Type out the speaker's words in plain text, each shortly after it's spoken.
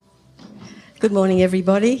Good morning,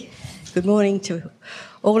 everybody. Good morning to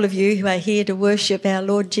all of you who are here to worship our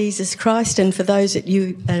Lord Jesus Christ, and for those that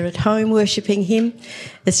you are at home worshipping him.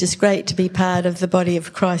 It's just great to be part of the body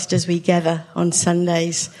of Christ as we gather on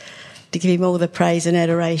Sundays to give him all the praise and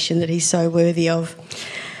adoration that he's so worthy of.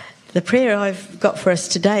 The prayer I've got for us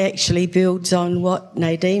today actually builds on what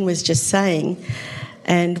Nadine was just saying,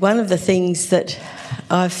 and one of the things that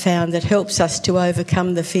I've found that helps us to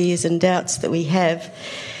overcome the fears and doubts that we have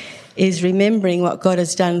is remembering what God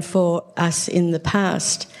has done for us in the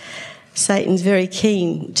past. Satan's very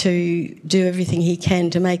keen to do everything he can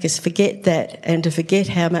to make us forget that and to forget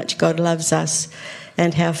how much God loves us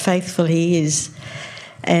and how faithful he is.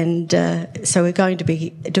 And so we're going to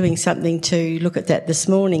be doing something to look at that this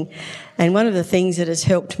morning. And one of the things that has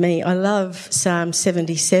helped me, I love Psalm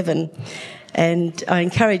 77, and I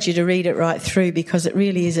encourage you to read it right through because it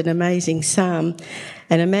really is an amazing psalm.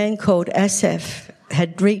 And a man called Asaph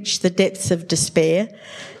had reached the depths of despair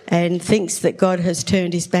and thinks that God has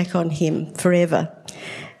turned his back on him forever.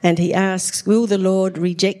 And he asks, will the Lord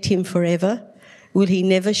reject him forever? Will he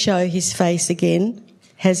never show his face again?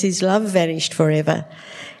 Has his love vanished forever?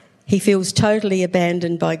 He feels totally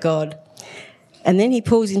abandoned by God. And then he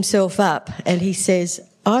pulls himself up and he says,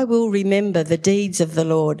 I will remember the deeds of the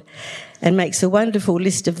Lord, and makes a wonderful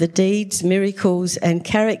list of the deeds, miracles and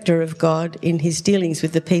character of God in his dealings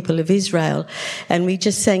with the people of Israel. And we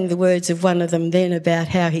just sang the words of one of them then about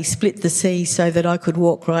how he split the sea so that I could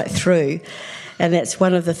walk right through. And that's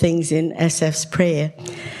one of the things in Asaph's prayer.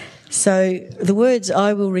 So the words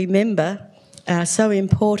I will remember are so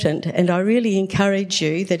important, and I really encourage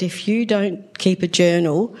you that if you don't keep a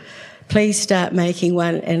journal, please start making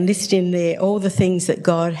one and list in there all the things that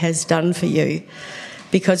God has done for you.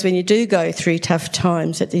 Because when you do go through tough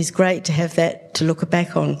times, it is great to have that to look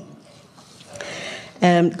back on.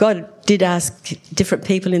 God did ask different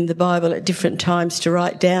people in the Bible at different times to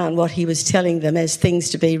write down what he was telling them as things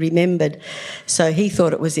to be remembered. So he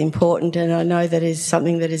thought it was important, and I know that is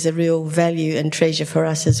something that is a real value and treasure for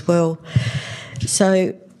us as well.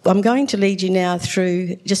 So I'm going to lead you now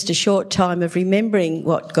through just a short time of remembering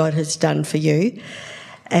what God has done for you.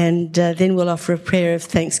 And then we'll offer a prayer of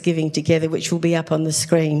thanksgiving together, which will be up on the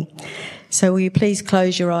screen. So will you please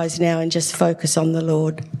close your eyes now and just focus on the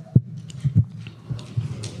Lord.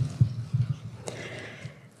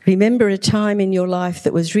 Remember a time in your life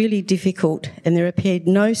that was really difficult and there appeared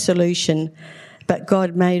no solution, but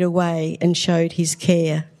God made a way and showed his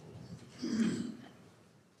care.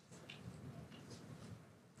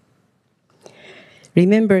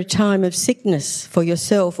 Remember a time of sickness for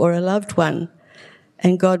yourself or a loved one,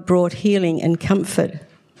 and God brought healing and comfort.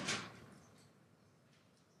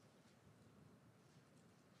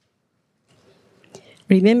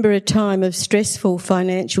 Remember a time of stressful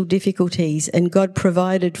financial difficulties and God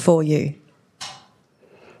provided for you.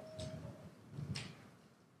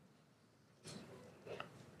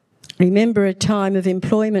 Remember a time of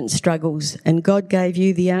employment struggles and God gave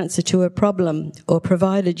you the answer to a problem or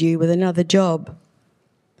provided you with another job.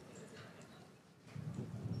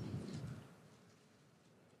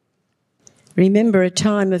 Remember a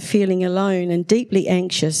time of feeling alone and deeply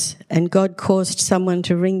anxious, and God caused someone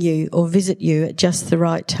to ring you or visit you at just the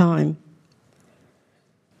right time.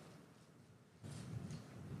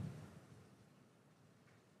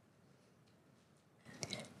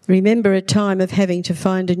 Remember a time of having to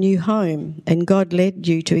find a new home, and God led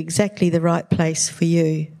you to exactly the right place for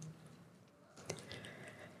you.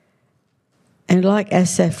 And like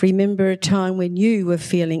Asaph, remember a time when you were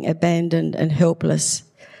feeling abandoned and helpless,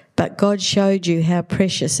 but God showed you how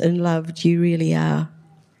precious and loved you really are.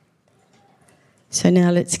 So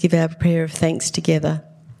now let's give our prayer of thanks together.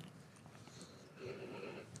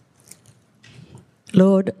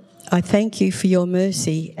 Lord, I thank you for your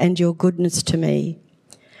mercy and your goodness to me.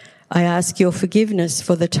 I ask your forgiveness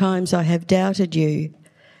for the times I have doubted you,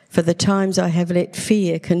 for the times I have let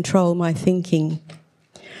fear control my thinking.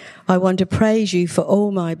 I want to praise you for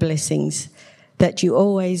all my blessings, that you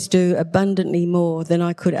always do abundantly more than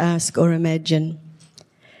I could ask or imagine.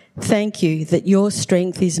 Thank you that your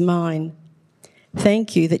strength is mine.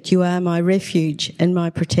 Thank you that you are my refuge and my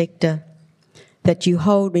protector, that you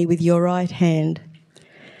hold me with your right hand.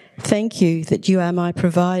 Thank you that you are my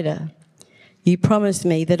provider. You promise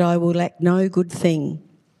me that I will lack no good thing.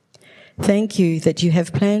 Thank you that you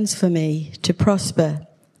have plans for me to prosper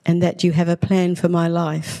and that you have a plan for my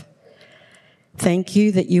life. Thank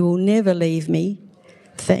you that you will never leave me.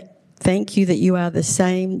 Thank you that you are the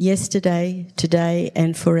same yesterday, today,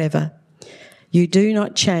 and forever. You do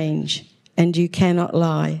not change and you cannot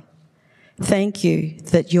lie. Thank you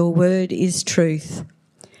that your word is truth.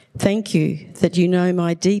 Thank you that you know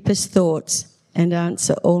my deepest thoughts and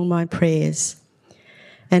answer all my prayers.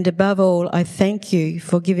 And above all, I thank you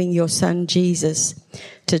for giving your Son Jesus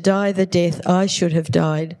to die the death I should have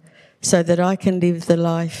died, so that I can live the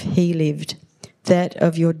life he lived, that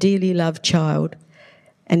of your dearly loved child.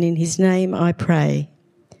 And in his name I pray.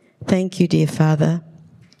 Thank you, dear Father.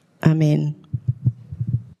 Amen.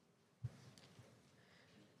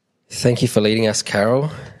 Thank you for leading us, Carol.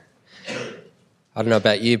 I don't know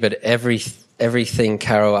about you, but everything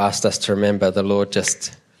Carol asked us to remember, the Lord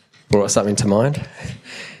just brought something to mind.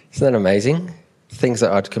 Isn't that amazing? Things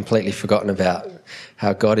that I'd completely forgotten about,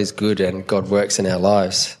 how God is good and God works in our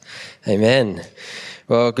lives. Amen.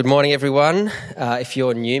 Well, good morning, everyone. If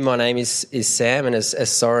you're new, my name is Sam, and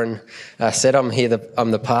as Soren said, I'm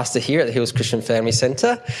the pastor here at the Hills Christian Family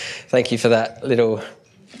Centre. Thank you for that little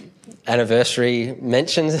anniversary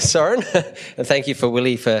mention, Soren, and thank you for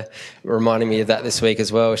Willie for reminding me of that this week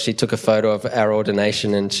as well. She took a photo of our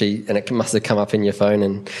ordination, and it must have come up in your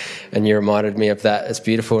phone, and you reminded me of that. It's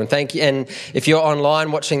beautiful, and thank you. And if you're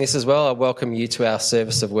online watching this as well, I welcome you to our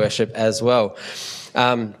service of worship as well.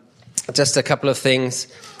 Just a couple of things,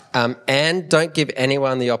 and don't give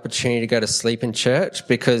anyone the opportunity to go to sleep in church,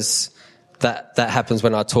 because that happens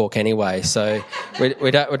when I talk anyway. So we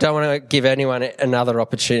don't want to give anyone another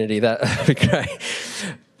opportunity. That would be great.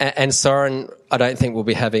 And Soren, I don't think we'll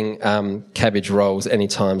be having cabbage rolls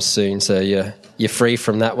anytime soon. So you're free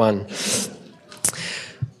from that one.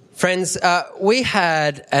 Friends, we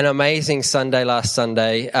had an amazing Sunday last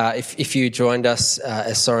Sunday. If you joined us,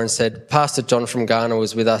 as Soren said, Pastor John from Ghana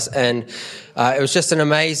was with us, and it was just an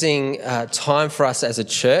amazing time for us as a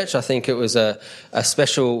church. I think it was a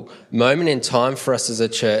special moment in time for us as a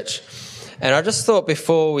church. And I just thought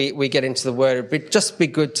before we get into the word, it'd just be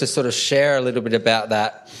good to sort of share a little bit about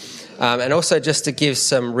that. And also just to give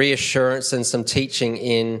some reassurance and some teaching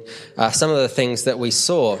in some of the things that we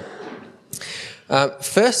saw.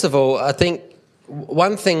 First of all, I think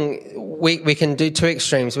one thing we can do two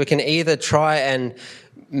extremes. We can either try and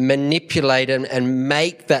manipulate and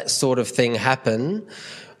make that sort of thing happen,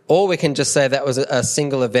 or we can just say that was a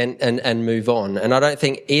single event and move on. And I don't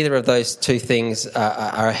think either of those two things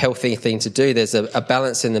are a healthy thing to do. There's a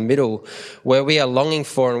balance in the middle where we are longing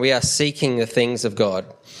for and we are seeking the things of God,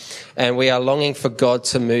 and we are longing for God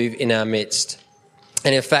to move in our midst.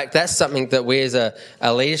 And in fact, that's something that we as a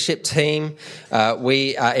leadership team,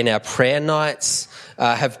 we in our prayer nights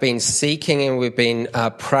have been seeking, and we've been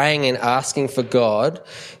praying and asking for God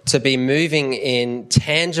to be moving in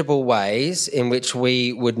tangible ways in which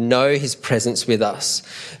we would know his presence with us,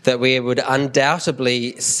 that we would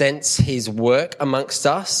undoubtedly sense his work amongst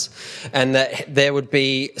us, and that there would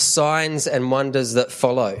be signs and wonders that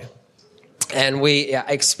follow. And we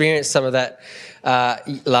experienced some of that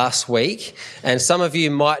last week, and some of you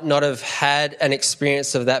might not have had an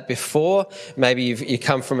experience of that before. Maybe you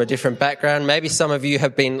come from a different background. Maybe some of you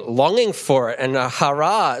have been longing for it, and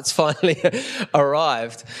hurrah, it's finally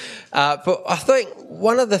arrived. But I think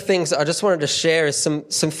one of the things that I just wanted to share is some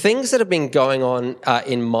things that have been going on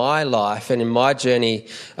in my life and in my journey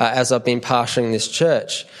as I've been pastoring this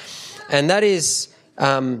church. And that is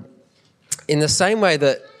in the same way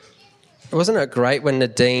that, wasn't it great when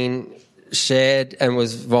Nadine shared and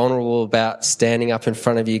was vulnerable about standing up in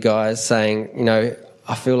front of you guys saying,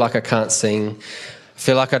 I feel like I can't sing. I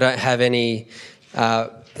feel like I don't have any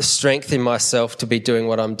strength in myself to be doing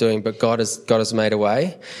what I'm doing, but God has made a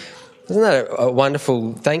way. Isn't that a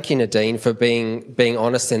wonderful? Thank you, Nadine, for being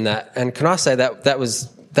honest in that. And can I say that was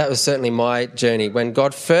certainly my journey. When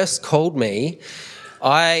God first called me,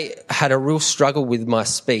 I had a real struggle with my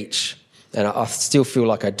speech. And I still feel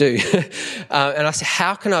like I do. And I said,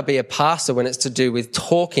 how can I be a pastor when it's to do with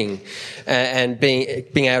talking and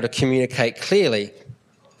being able to communicate clearly?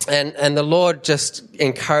 And the Lord just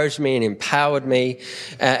encouraged me and empowered me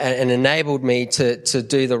and enabled me to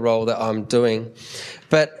do the role that I'm doing.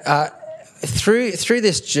 But through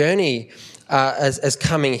this journey as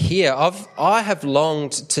coming here, I have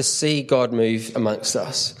longed to see God move amongst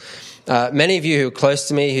us. Many of you who are close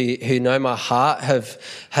to me, who know my heart,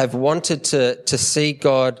 have wanted to see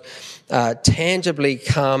God tangibly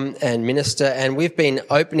come and minister, and we've been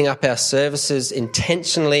opening up our services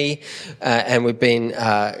intentionally, and we've been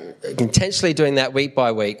intentionally doing that week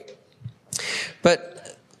by week.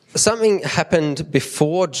 But something happened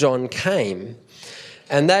before John came,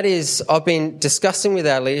 and that is I've been discussing with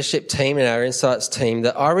our leadership team and our insights team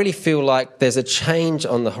that I really feel like there's a change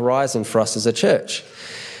on the horizon for us as a church.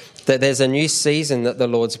 That there's a new season that the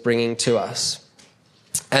Lord's bringing to us.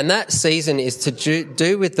 And that season is to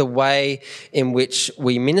do with the way in which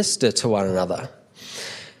we minister to one another.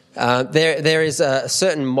 There is a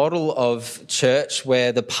certain model of church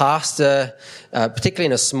where the pastor, particularly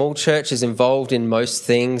in a small church, is involved in most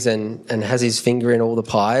things and has his finger in all the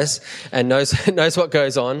pies and knows what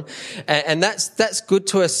goes on, and that's good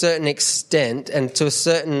to a certain extent and to a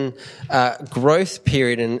certain growth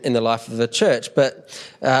period in the life of the church. But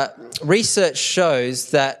research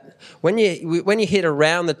shows that when you hit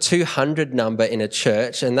around the 200 number in a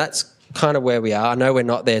church, and that's kind of where we are. I know we're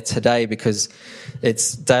not there today because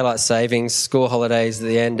it's daylight savings, school holidays at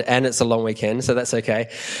the end, and it's a long weekend, so that's okay.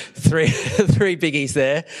 Three biggies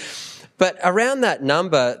there. But around that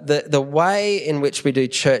number, the way in which we do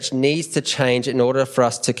church needs to change in order for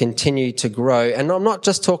us to continue to grow. And I'm not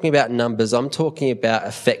just talking about numbers, I'm talking about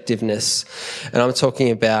effectiveness, and I'm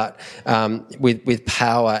talking about with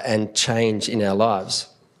power and change in our lives.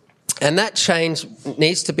 And that change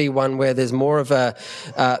needs to be one where there's more of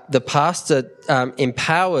the pastor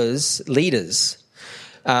empowers leaders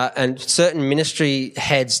and certain ministry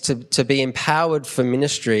heads to be empowered for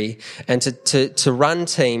ministry and to run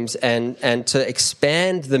teams and to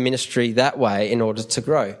expand the ministry that way in order to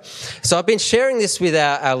grow. So I've been sharing this with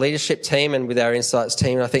our leadership team and with our insights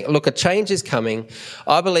team, and I think, look, a change is coming.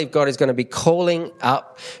 I believe God is going to be calling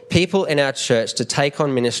up people in our church to take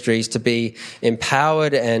on ministries, to be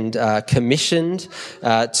empowered and commissioned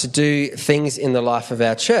to do things in the life of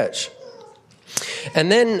our church.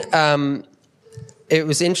 And then it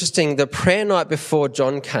was interesting, the prayer night before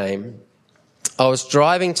John came, I was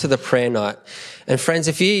driving to the prayer night. And friends,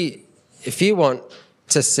 if you want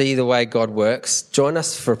to see the way God works, join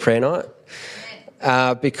us for a prayer night.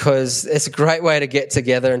 Because it's a great way to get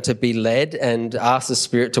together and to be led and ask the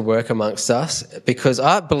Spirit to work amongst us. Because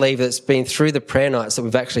I believe that it's been through the prayer nights that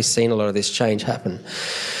we've actually seen a lot of this change happen.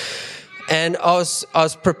 And I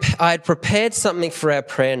had prepared something for our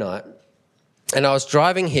prayer night. And I was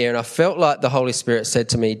driving here and I felt like the Holy Spirit said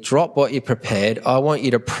to me, drop what you prepared. I want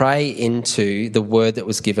you to pray into the word that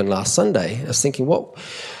was given last Sunday. I was thinking, what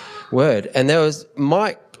word? And there was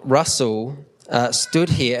Mike Russell stood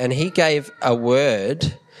here and he gave a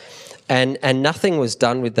word and nothing was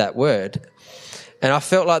done with that word. And I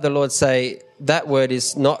felt like the Lord say, that word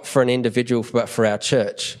is not for an individual but for our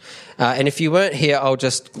church. And if you weren't here, I'll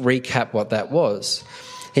just recap what that was.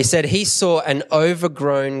 He said he saw an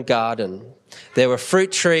overgrown garden. There were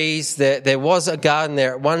fruit trees. There was a garden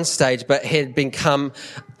there at one stage, but it had become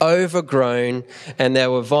overgrown and there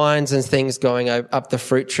were vines and things going up the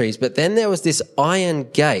fruit trees. But then there was this iron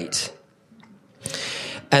gate,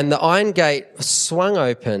 and the iron gate swung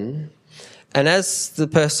open, and as the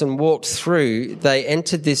person walked through, they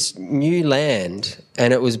entered this new land,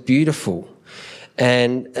 and it was beautiful.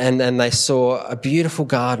 And they saw a beautiful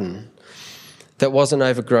garden that wasn't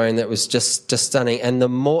overgrown, that was just stunning. And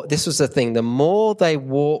this was the thing, the more they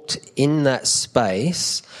walked in that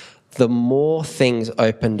space, the more things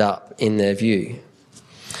opened up in their view.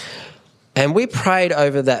 And we prayed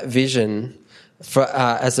over that vision for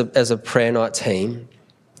as a prayer night team.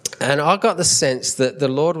 And I got the sense that the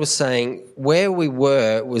Lord was saying where we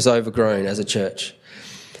were was overgrown as a church.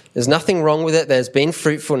 There's nothing wrong with it. There's been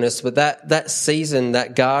fruitfulness, but that season,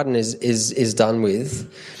 that garden is done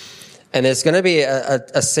with. And there's going to be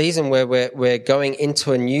a season where we're going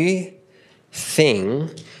into a new thing,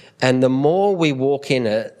 and the more we walk in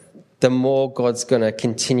it, the more God's going to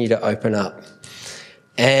continue to open up.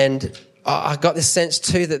 And I got this sense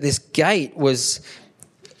too that this gate was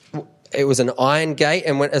an iron gate,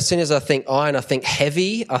 and as soon as I think iron, I think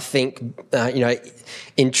heavy. I think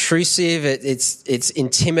intrusive. It's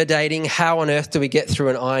intimidating. How on earth do we get through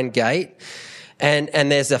an iron gate?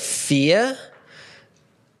 And there's a fear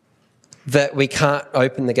that we can't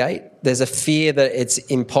open the gate. There's a fear that it's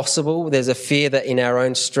impossible. There's a fear that in our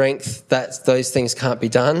own strength that those things can't be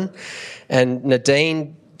done. And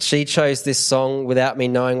Nadine, she chose this song without me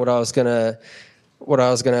knowing what I was going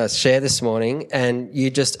to share this morning, and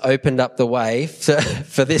you just opened up the way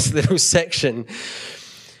for this little section,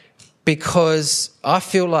 because I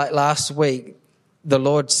feel like last week the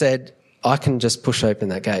Lord said, I can just push open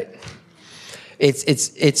that gate.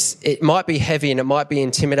 It might be heavy and it might be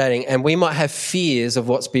intimidating, and we might have fears of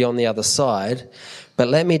what's beyond the other side, but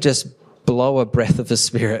let me just blow a breath of the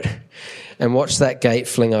Spirit and watch that gate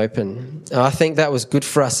fling open. And I think that was good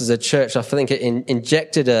for us as a church. I think it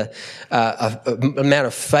injected a amount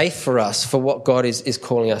of faith for us for what God is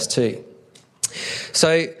calling us to.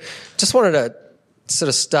 So just wanted to sort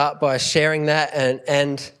of start by sharing that,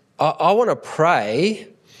 and I want to pray,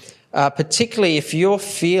 particularly if you're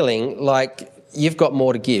feeling like you've got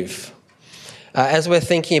more to give. As we're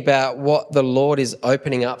thinking about what the Lord is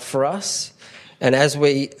opening up for us, And as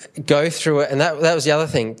we go through it, and that was the other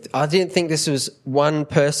thing. I didn't think this was one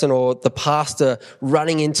person or the pastor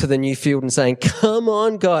running into the new field and saying, come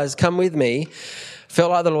on, guys, come with me.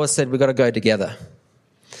 Felt like the Lord said, we've got to go together.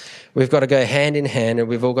 We've got to go hand in hand, and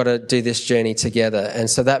we've all got to do this journey together. And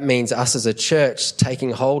so that means us as a church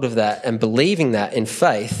taking hold of that and believing that in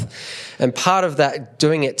faith. And part of that,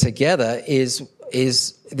 doing it together, is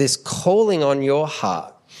this calling on your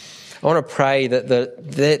heart. I want to pray that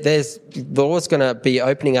the Lord's going to be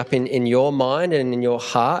opening up in your mind and in your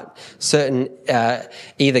heart certain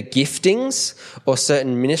either giftings or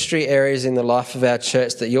certain ministry areas in the life of our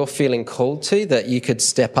church that you're feeling called to, that you could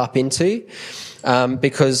step up into.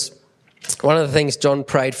 Because one of the things John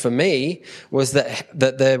prayed for me was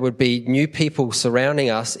that there would be new people surrounding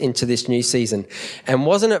us into this new season. And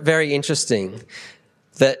wasn't it very interesting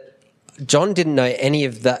that John didn't know any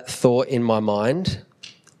of that thought in my mind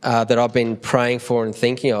that I've been praying for and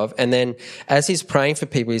thinking of. And then as he's praying for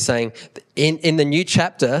people, he's saying, in the new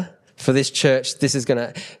chapter for this church, this is going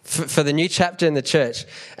to, for the new chapter in the church.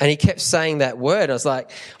 And he kept saying that word. I was like,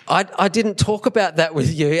 I didn't talk about that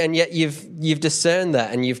with you, and yet you've discerned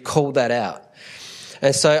that and you've called that out.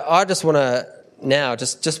 And so I just want to now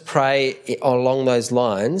just pray along those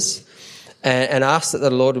lines and ask that the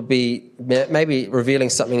Lord would be maybe revealing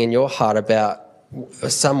something in your heart about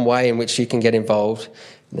some way in which you can get involved.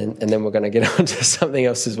 And then we're going to get on to something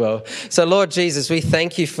else as well. So, Lord Jesus, we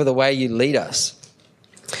thank you for the way you lead us.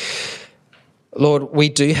 Lord, we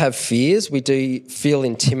do have fears. We do feel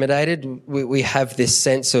intimidated. We have this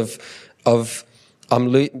sense of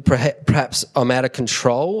perhaps I'm out of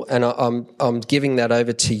control, and I'm giving that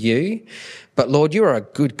over to you. But Lord, you are a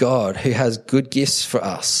good God who has good gifts for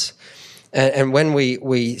us. And when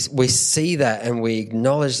we see that and we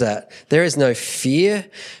acknowledge that, there is no fear,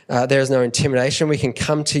 there is no intimidation. We can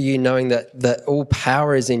come to you knowing that all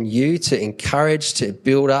power is in you to encourage, to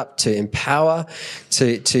build up, to empower,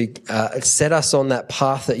 to set us on that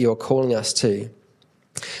path that you're calling us to.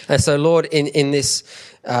 And so, Lord, in this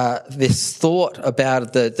thought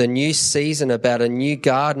about the new season, about a new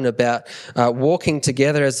garden, about walking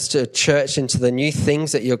together as a church into the new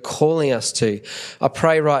things that you're calling us to, I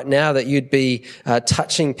pray right now that you'd be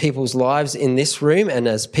touching people's lives in this room, and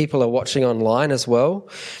as people are watching online as well,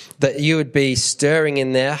 that you would be stirring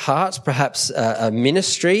in their hearts, perhaps a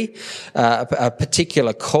ministry, a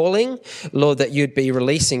particular calling. Lord, that you'd be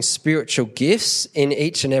releasing spiritual gifts in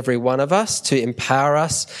each and every one of us to empower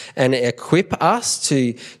us and equip us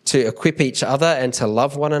to equip each other and to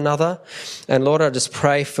love one another. And Lord, I just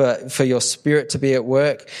pray for your Spirit to be at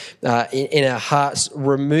work in our hearts,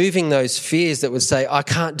 removing those fears that would say, I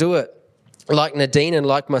can't do it. Like Nadine and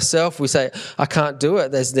like myself, we say, I can't do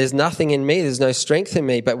it. There's nothing in me. There's no strength in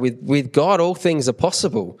me. But with God, all things are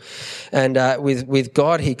possible. And with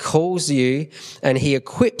God, he calls you and he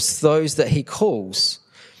equips those that he calls.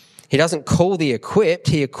 He doesn't call the equipped.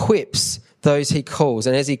 He equips those he calls.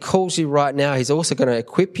 And as he calls you right now, he's also going to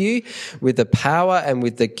equip you with the power and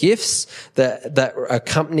with the gifts that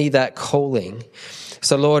accompany that calling.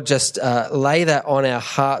 So Lord, just lay that on our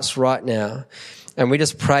hearts right now. And we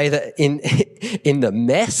just pray that in the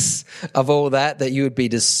mess of all that you would be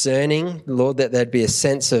discerning, Lord, that there'd be a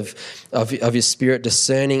sense of your Spirit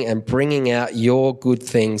discerning and bringing out your good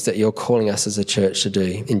things that you're calling us as a church to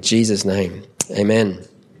do. In Jesus' name, amen.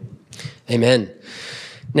 Amen.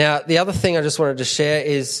 Now, the other thing I just wanted to share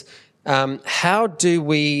is how do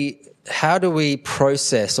we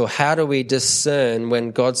process, or how do we discern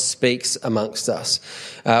when God speaks amongst us?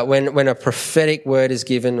 When a prophetic word is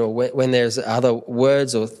given, or when there's other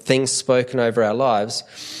words or things spoken over our lives,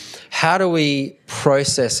 how do we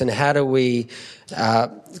process and how do we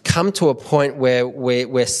come to a point where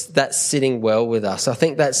that's sitting well with us? I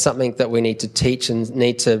think that's something that we need to teach and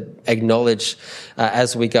need to acknowledge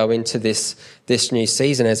as we go into this new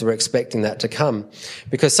season, as we're expecting that to come.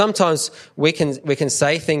 Because sometimes we can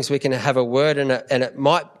say things, we can have a word, and it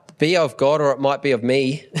might be of God or it might be of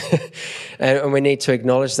me, and we need to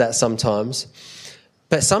acknowledge that sometimes.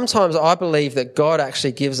 But sometimes I believe that God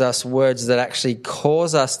actually gives us words that actually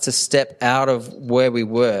cause us to step out of where we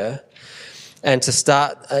were and to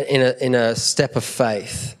start in a step of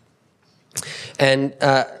faith. And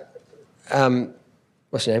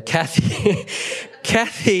what's your name?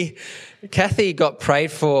 Kathy. Kathy got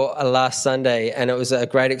prayed for last Sunday, and it was a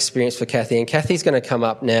great experience for Kathy. And Kathy's going to come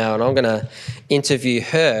up now, and I'm going to interview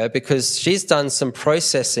her because she's done some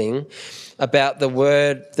processing about the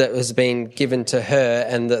word that has been given to her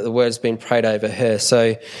and that the word's been prayed over her.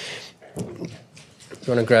 So you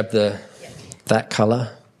want to grab that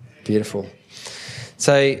colour? Beautiful.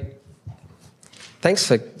 So thanks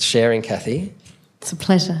for sharing, Kathy. It's a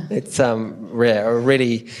pleasure. It's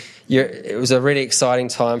it was a really exciting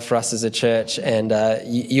time for us as a church, and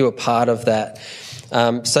you were part of that.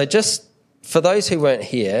 So just for those who weren't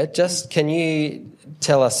here, can you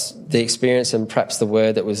tell us the experience and perhaps the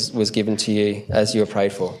word that was given to you as you were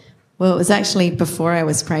prayed for? Well, it was actually before I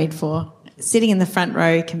was prayed for. Sitting in the front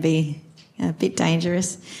row can be a bit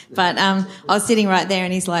dangerous. But I was sitting right there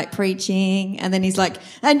and he's like preaching, and then he's like,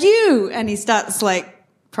 and you, and he starts like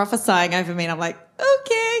prophesying over me, and I'm like,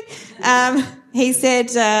 okay. He said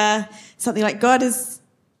something like, God is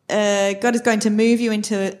going to move you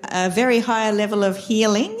into a very high level of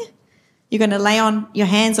healing. You're going to lay on your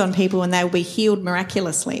hands on people and they will be healed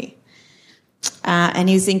miraculously. And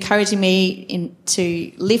he was encouraging me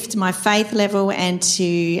to lift my faith level and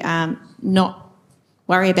to not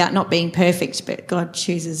worry about not being perfect, but God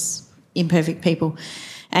chooses imperfect people.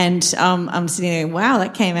 And I'm sitting there, wow,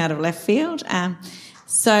 that came out of left field.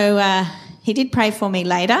 So he did pray for me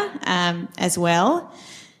later as well.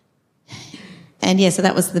 And yeah, so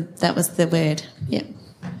that was the word. Yeah.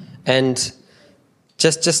 And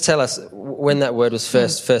just tell us, when that word was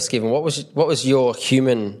first given, what was your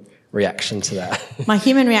human reaction to that? My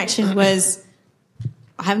human reaction was,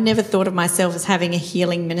 I have never thought of myself as having a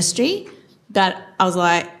healing ministry, but I was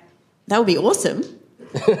like, that would be awesome.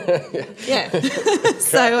 Yeah.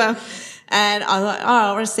 So, and I was like,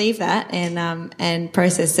 I'll receive that and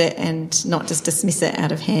process it and not just dismiss it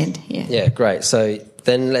out of hand. Yeah. Yeah, great. So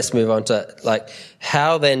then let's move on to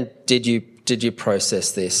how then did you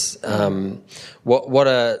process this? What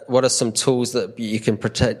are some tools that you can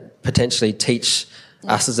potentially teach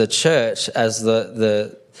us as a church as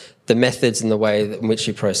the methods and the way in which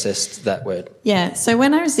you processed that word? Yeah, so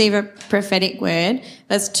when I receive a prophetic word,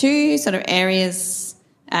 there's two sort of areas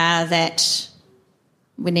that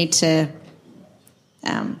we need to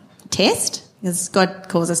test, because God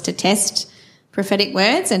calls us to test prophetic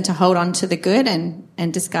words and to hold on to the good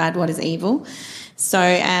and discard what is evil. So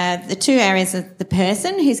the two areas are the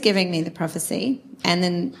person who's giving me the prophecy and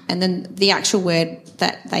then the actual word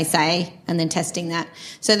that they say, and then testing that.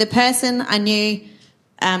 So the person, I knew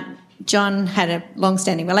John had a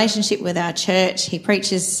long-standing relationship with our church. He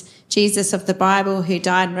preaches Jesus of the Bible who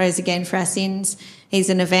died and rose again for our sins. He's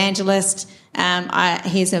an evangelist.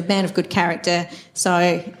 He's a man of good character. So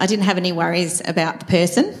I didn't have any worries about the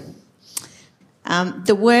person.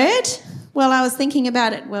 The word, well, I was thinking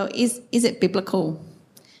about it. Well, is it biblical?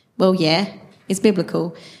 Well, yeah, it's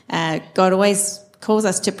biblical. God always calls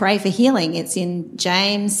us to pray for healing. It's in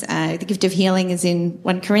James. The gift of healing is in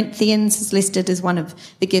 1 Corinthians. It's listed as one of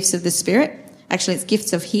the gifts of the Spirit. Actually, it's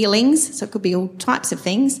gifts of healings, so it could be all types of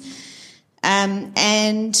things.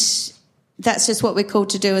 And that's just what we're called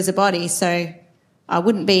to do as a body. So I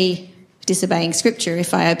wouldn't be disobeying Scripture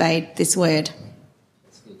if I obeyed this word.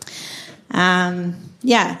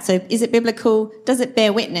 So is it biblical? Does it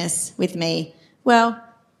bear witness with me? Well,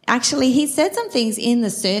 actually, he said some things in the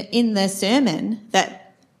sermon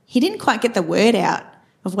that he didn't quite get the word out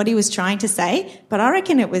of what he was trying to say, but I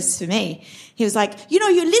reckon it was for me. He was like, you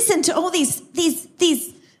listen to all these,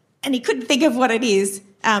 and he couldn't think of what it is,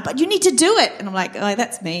 but you need to do it. And I'm like, oh,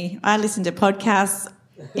 that's me. I listen to podcasts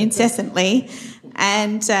incessantly,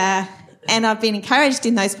 and I've been encouraged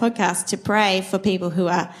in those podcasts to pray for people who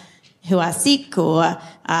are sick or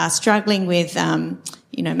are struggling with,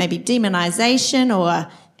 maybe demonization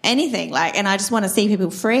or anything and I just want to see people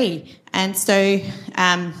free. And so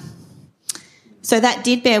that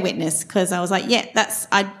did bear witness, because I was like,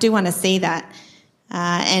 I do want to see that.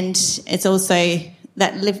 And it's also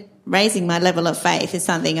that raising my level of faith is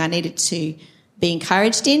something I needed to be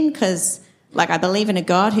encouraged in, because I believe in a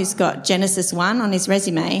God who's got Genesis 1 on his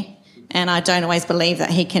resume, and I don't always believe that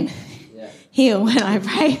he can heal when I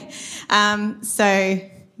pray.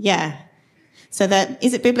 So that,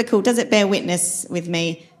 is it biblical? Does it bear witness with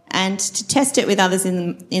me? And to test it with others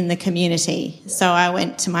in the community. So I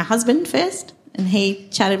went to my husband first, and he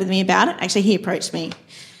chatted with me about it. Actually, he approached me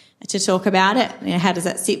to talk about it. How does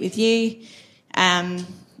that sit with you? And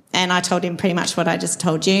I told him pretty much what I just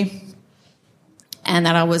told you, and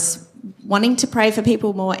that I was wanting to pray for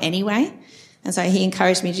people more anyway. And so he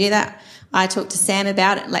encouraged me to do that. I talked to Sam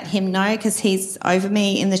about it, let him know, because he's over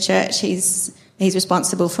me in the church. He's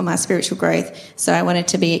responsible for my spiritual growth. So I wanted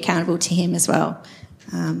to be accountable to him as well.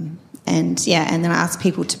 And then I asked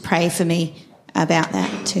people to pray for me about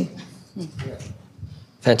that too.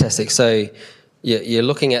 Fantastic. So you're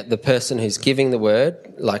looking at the person who's giving the word.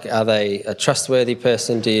 Are they a trustworthy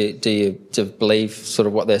person? Do you believe sort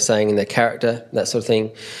of what they're saying in their character, that sort of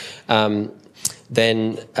thing?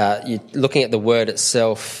 Then you're looking at the word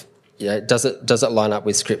itself. does it line up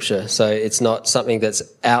with Scripture? So it's not something that's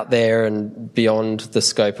out there and beyond the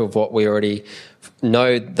scope of what we already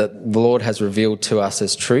know that the Lord has revealed to us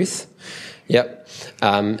as truth. Yep.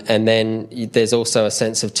 And then there's also a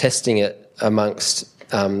sense of testing it amongst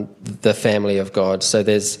the family of God. So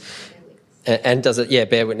does it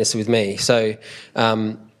bear witness with me? So,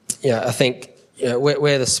 I think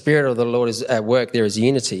where the Spirit of the Lord is at work, there is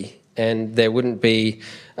unity, and there wouldn't be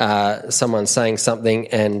someone saying something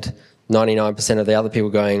and 99% of the other people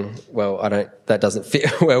going, well, that doesn't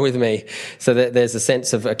fit well with me. So there's a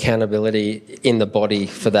sense of accountability in the body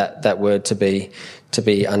for that word to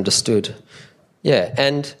be understood. Yeah,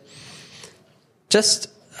 and just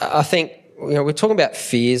I think we're talking about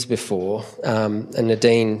fears before, and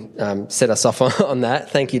Nadine set us off on that.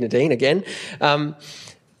 Thank you, Nadine, again.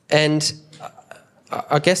 And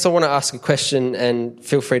I guess I want to ask a question, and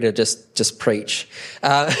feel free to just preach.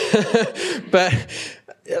 But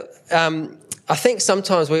I think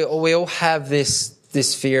sometimes we all have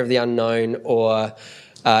this fear of the unknown, or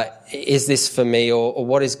is this for me, or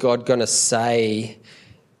what is God going to say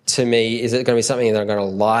to me? Is it going to be something that I'm going to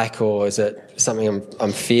like, or is it something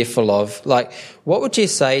I'm fearful of? Like, what would you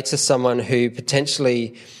say to someone who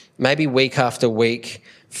potentially, maybe week after week,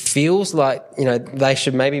 feels like they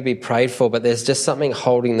should maybe be prayed for, but there's just something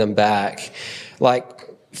holding them back? Like,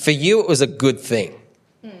 for you, it was a good thing.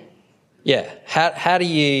 Yeah. How do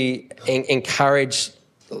you encourage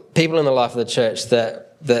people in the life of the church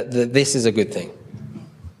that this is a good thing?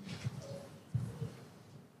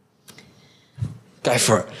 Go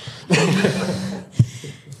for it.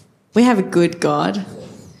 We have a good God.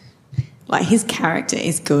 Like, his character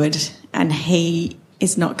is good, and he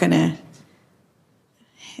is not going to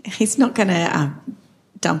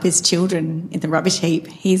dump his children in the rubbish heap.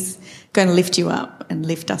 He's going to lift you up and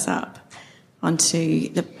lift us up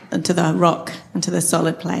onto the rock, onto the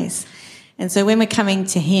solid place. And so when we're coming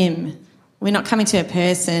to him, we're not coming to a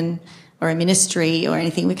person or a ministry or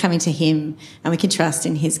anything. We're coming to him, and we can trust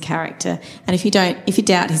in his character. And if you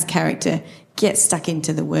doubt his character, get stuck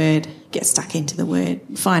into the word.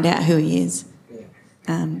 Find out who he is.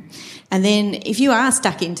 And then if you are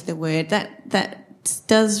stuck into the word, that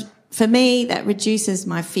does, for me, that reduces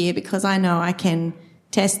my fear, because I know I can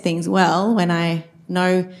test things well when I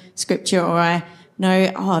know Scripture, or I know,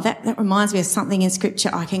 that reminds me of something in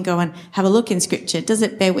Scripture. I can go and have a look in Scripture. Does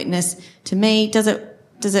it bear witness to me? Does it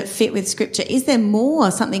fit with Scripture? Is there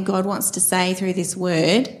more, something God wants to say through this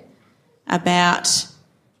word about,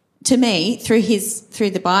 to me, through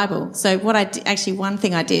the Bible? So one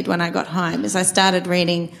thing I did when I got home is I started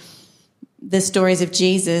reading the stories of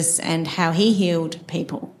Jesus and how he healed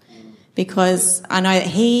people, because I know that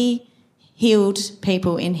he healed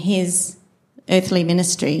people in his earthly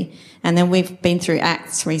ministry, and then we've been through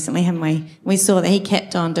Acts recently, haven't we? We saw that he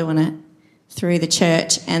kept on doing it through the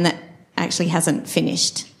church, and that actually hasn't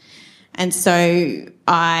finished. And so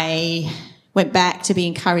I went back to be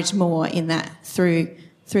encouraged more in that through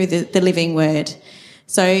the living word.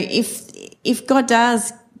 So if God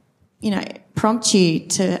does, prompt you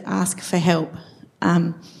to ask for help,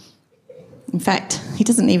 in fact, he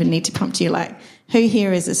doesn't even need to prompt you. Like, who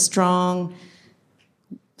here is a strong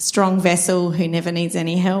vessel who never needs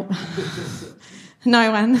any help?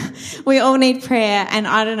 No one. We all need prayer. And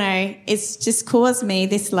I don't know, it's just caused me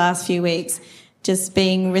this last few weeks, just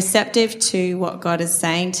being receptive to what God is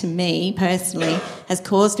saying to me personally, has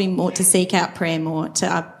caused me more to seek out prayer more.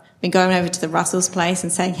 I've been going over to the Russell's place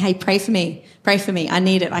and saying, hey, pray for me. I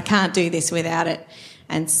need it. I can't do this without it.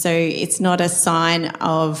 And so it's not a sign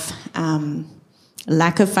of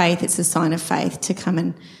lack of faith. It's a sign of faith to come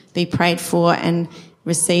and be prayed for and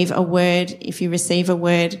receive a word. If you receive a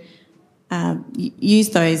word, use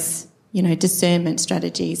those, discernment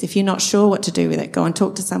strategies. If you're not sure what to do with it, go and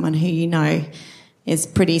talk to someone who you know is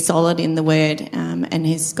pretty solid in the word and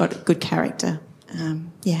has got good character.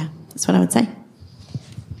 That's what I would say.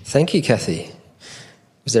 Thank you, Kathy.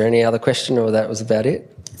 Was there any other question, or that was about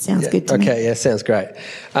it? Sounds good to me. Okay, yeah, sounds great.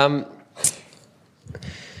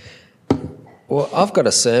 Well, I've got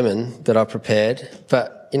a sermon that I prepared,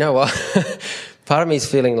 but you know what? Part of me is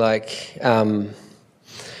feeling like I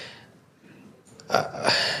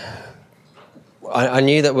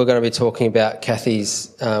knew that we were going to be talking about Kathy's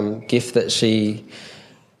gift that she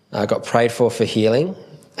got prayed for healing,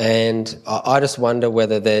 and I just wonder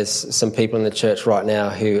whether there's some people in the church right now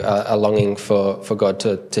who are longing for God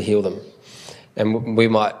to heal them, and we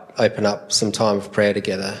might open up some time of prayer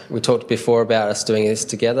together. We talked before about us doing this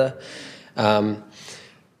together. Can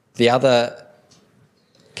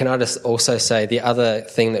I just also say the other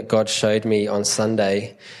thing that God showed me on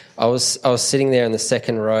Sunday? I was sitting there in the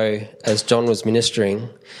second row as John was ministering,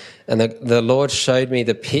 And the Lord showed me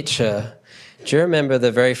the picture. Do you remember the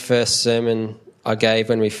very first sermon I gave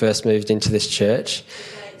when we first moved into this church?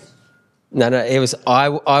 No, it was, I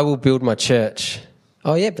will build my church.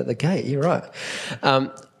 Oh, yeah, but the gate, you're right.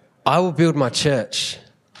 I will build my church.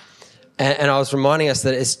 And I was reminding us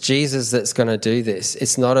that it's Jesus that's going to do this.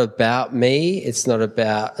 It's not about me. It's not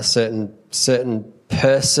about a certain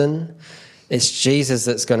person. It's Jesus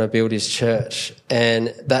that's going to build his church.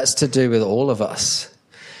 And that's to do with all of us.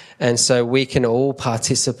 And so we can all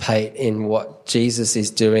participate in what Jesus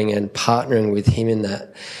is doing and partnering with him in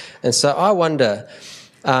that. And so I wonder,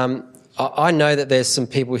 I know that there's some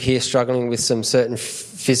people here struggling with some certain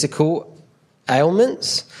physical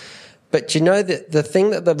ailments. But you know that the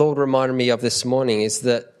thing that the Lord reminded me of this morning is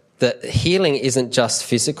that healing isn't just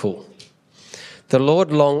physical. The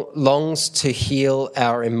Lord longs to heal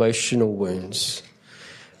our emotional wounds.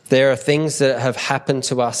 There are things that have happened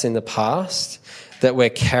to us in the past that we're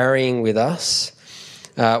carrying with us.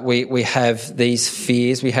 We have these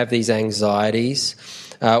fears, we have these anxieties,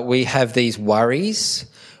 we have these worries,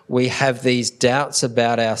 we have these doubts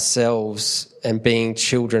about ourselves and being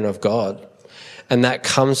children of God. And that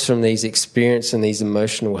comes from these experiences and these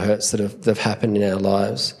emotional hurts that have happened in our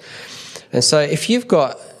lives. And so if you've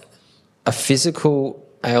got a physical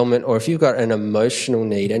ailment or if you've got an emotional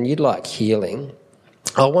need and you'd like healing,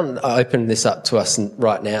 I want to open this up to us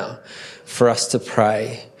right now for us to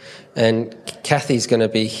pray. And Kathy's going to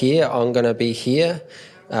be here. I'm going to be here.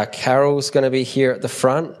 Carol's going to be here at the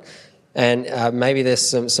front. And maybe there's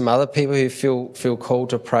some other people who feel called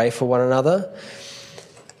to pray for one another.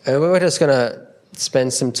 And we're just going to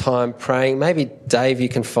spend some time praying. Maybe, Dave, you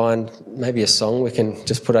can find maybe a song we can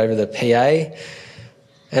just put over the PA.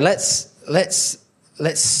 And let's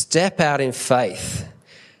step out in faith.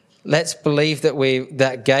 Let's believe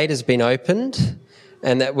that gate has been opened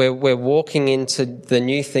and that we're walking into the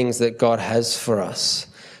new things that God has for us.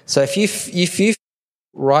 So if you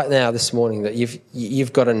right now this morning that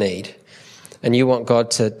you've got a need and you want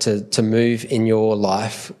God to move in your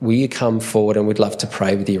life, will you come forward, and we'd love to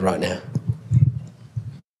pray with you right now.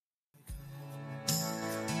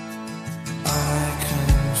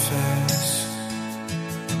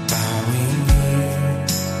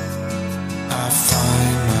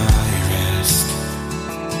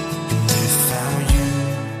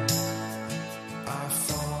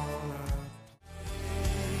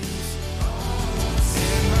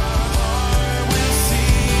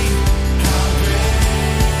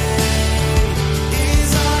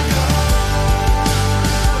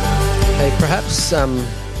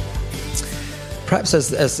 Perhaps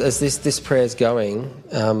as this prayer is going,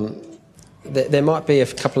 there might be a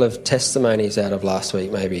couple of testimonies out of last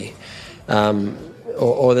week, maybe,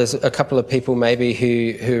 or there's a couple of people maybe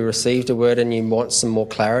who received a word and you want some more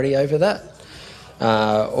clarity over that,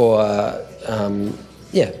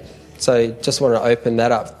 So just want to open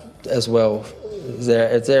that up as well. Is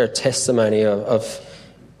there a testimony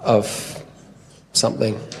of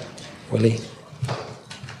something, Willie?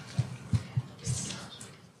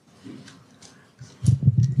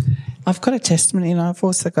 I've got a testimony, and I've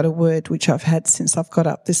also got a word which I've had since I've got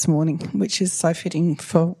up this morning, which is so fitting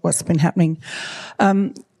for what's been happening.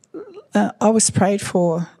 I was prayed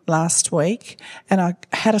for last week, and I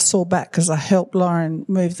had a sore back because I helped Lauren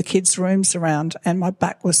move the kids' rooms around, and my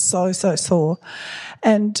back was so sore.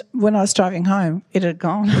 And when I was driving home, it had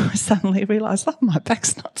gone. I suddenly realised, my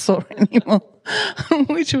back's not sore anymore,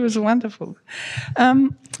 which was wonderful.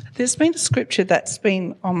 There's been a scripture that's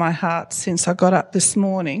been on my heart since I got up this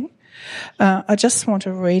morning. I just want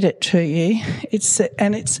to read it to you.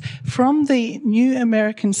 It's from the New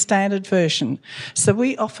American Standard Version. So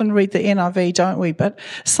we often read the NIV, don't we? But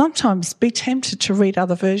sometimes be tempted to read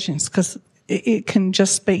other versions because it can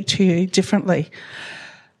just speak to you differently.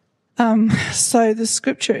 So the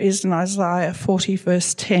scripture is in Isaiah 40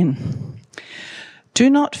 verse 10. Do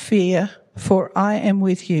not fear, for I am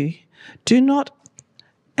with you. Do not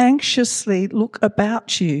anxiously look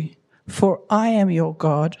about you, for I am your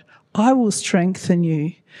God. I will strengthen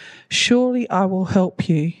you. Surely I will help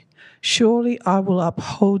you. Surely I will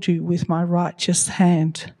uphold you with my righteous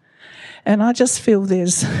hand. And I just feel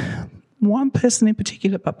there's one person in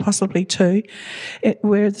particular, but possibly two,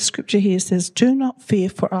 where the scripture here says, do not fear,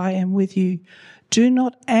 for I am with you. Do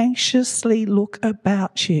not anxiously look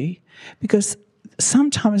about you. Because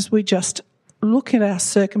sometimes we just look at our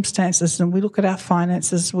circumstances and we look at our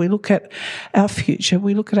finances, we look at our future,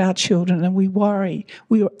 we look at our children and we worry.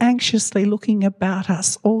 We are anxiously looking about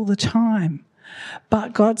us all the time.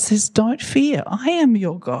 But God says, don't fear. I am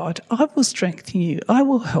your God. I will strengthen you. I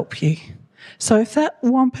will help you. So if that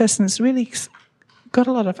one person has really got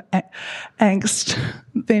a lot of angst,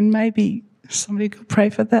 then maybe somebody could pray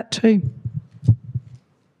for that too.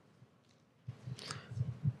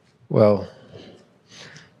 Well,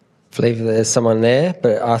 I believe there's someone there,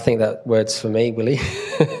 but I think that word's for me, Willie.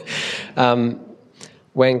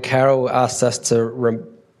 When Carol asked us to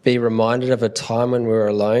be reminded of a time when we were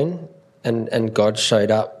alone and God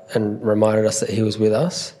showed up and reminded us that he was with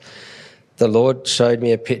us, the Lord showed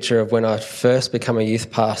me a picture of when I first became a youth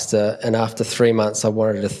pastor, and after 3 months I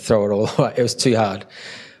wanted to throw it all away. It was too hard.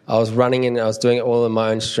 I was running in, I was doing it all in my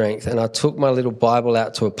own strength, and I took my little Bible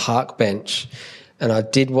out to a park bench and I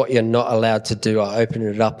did what you're not allowed to do. I opened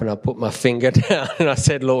it up and I put my finger down and I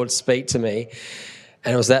said, Lord, speak to me.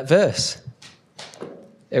 And it was that verse.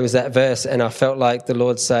 It was that verse, and I felt like the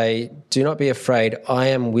Lord say, do not be afraid, I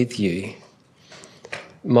am with you.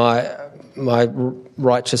 My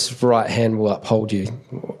righteous right hand will uphold you,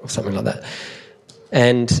 or something like that.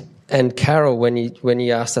 And Carol, when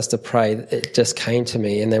you asked us to pray, it just came to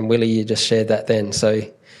me. And then Willie, you just shared that then. So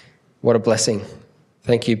what a blessing.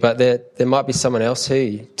 Thank you. But there might be someone else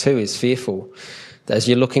who too is fearful as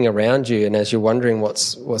you're looking around you and as you're wondering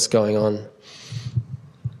what's going on.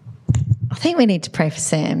 I think we need to pray for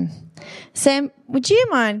Sam. Sam, would you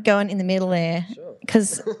mind going in the middle there?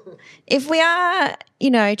 Because if we are,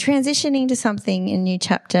 transitioning to something in a new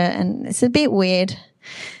chapter, and it's a bit weird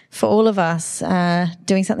for all of us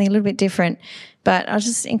doing something a little bit different, but I'll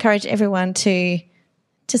just encourage everyone to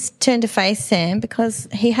just turn to face Sam, because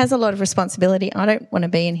he has a lot of responsibility. I don't want to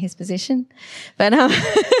be in his position, but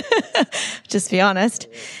just be honest.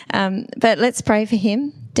 But let's pray for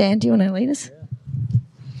him. Dan, do you want to lead us?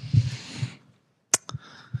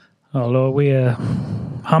 Oh, Lord, we are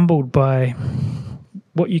humbled by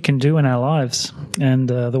what you can do in our lives and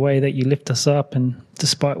the way that you lift us up, and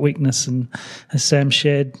despite weakness, and as Sam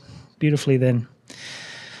shared beautifully then.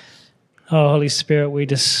 Oh, Holy Spirit, we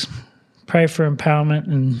just pray for empowerment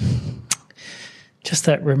and just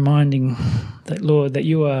that reminding that, Lord, that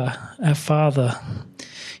you are our Father.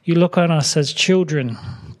 You look on us as children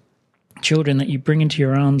that you bring into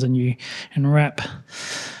your arms, and you enwrap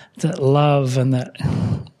that love and that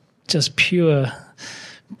just pure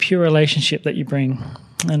relationship that you bring.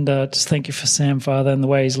 And just thank you for Sam, Father, and the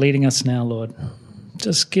way he's leading us now, Lord.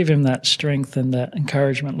 Just give him that strength and that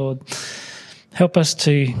encouragement, Lord. Help us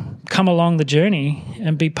to come along the journey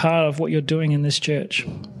and be part of what you're doing in this church.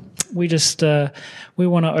 We just we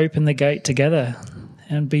want to open the gate together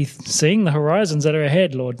and be seeing the horizons that are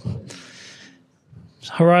ahead, Lord.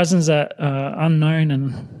 Horizons that are unknown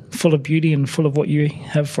and full of beauty and full of what you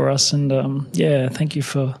have for us. And thank you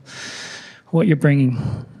for what you're bringing.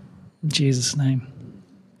 In Jesus' name.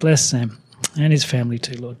 Bless Sam and his family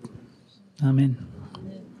too, Lord. Amen.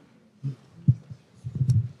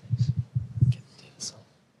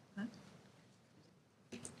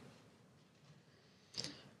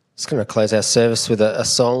 Just going to close our service with a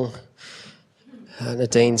song.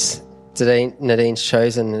 Nadine's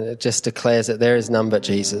chosen, and it just declares that there is none but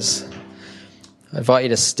Jesus. I invite you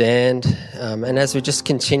to stand, and as we just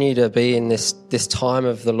continue to be in this time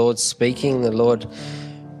of the Lord speaking, the Lord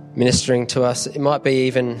ministering to us, it might be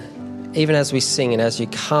even as we sing and as you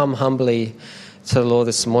come humbly to the Lord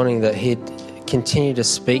this morning, that He'd continue to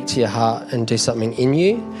speak to your heart and do something in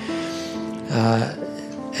you.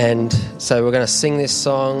 And so we're going to sing this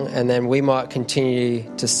song, and then we might continue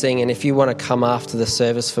to sing. And if you want to come after the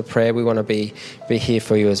service for prayer, we want to be here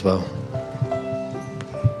for you as well.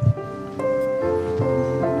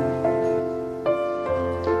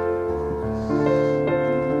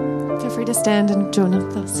 Feel free to stand and join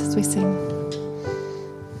with us as we sing.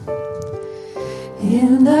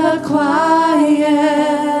 In the quiet,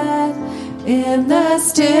 in the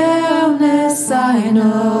stillness, I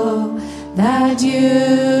know that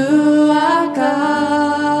you are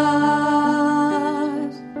God.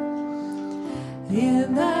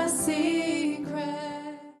 In the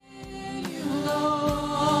secret, you,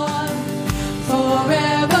 Lord,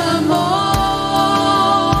 forevermore.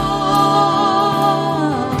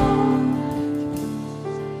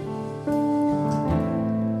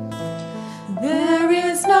 There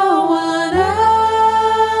is no one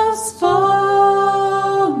else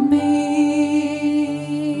for me.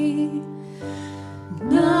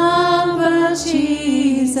 None but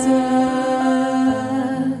Jesus,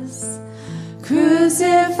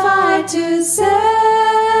 crucified to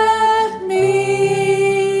set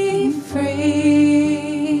me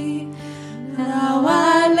free. Now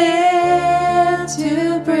I live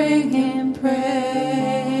to bring Him praise.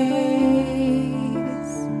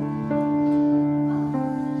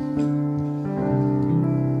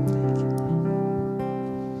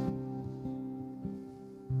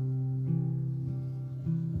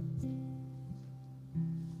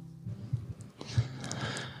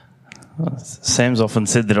 Sam's often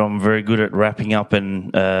said that I'm very good at wrapping up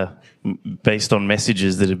and based on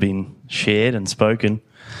messages that have been shared and spoken.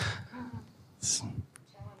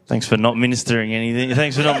 Thanks for not ministering anything.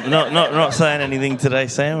 Thanks for not saying anything today,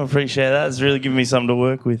 Sam. I appreciate that. It's really given me something to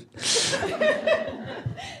work with.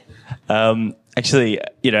 Actually,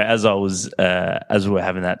 as I was, as we were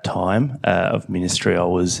having that time of ministry, I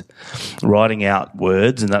was writing out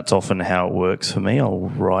words, and that's often how it works for me. I'll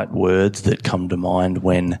write words that come to mind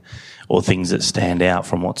or things that stand out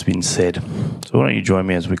from what's been said. So why don't you join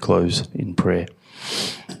me as we close in prayer?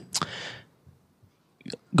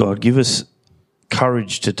 God, give us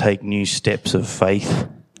courage to take new steps of faith.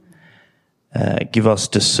 Give us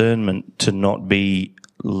discernment to not be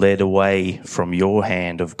led away from your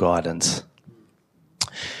hand of guidance.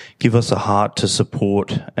 Give us a heart to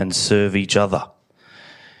support and serve each other.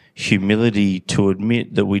 Humility to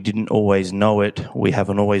admit that we didn't always know it, we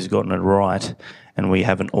haven't always gotten it right, and we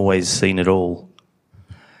haven't always seen it all.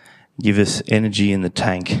 Give us energy in the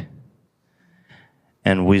tank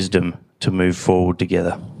and wisdom to move forward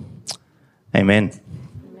together. Amen.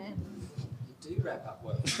 You do wrap up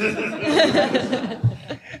well.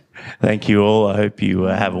 Thank you all. I hope you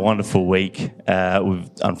have a wonderful week.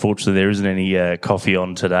 Unfortunately, there isn't any coffee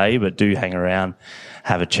on today, but do hang around,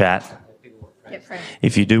 have a chat.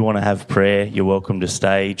 If you do want to have prayer, you're welcome to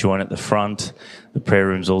stay, join at the front. The prayer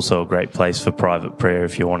room's also a great place for private prayer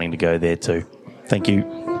if you're wanting to go there too. Thank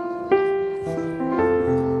you.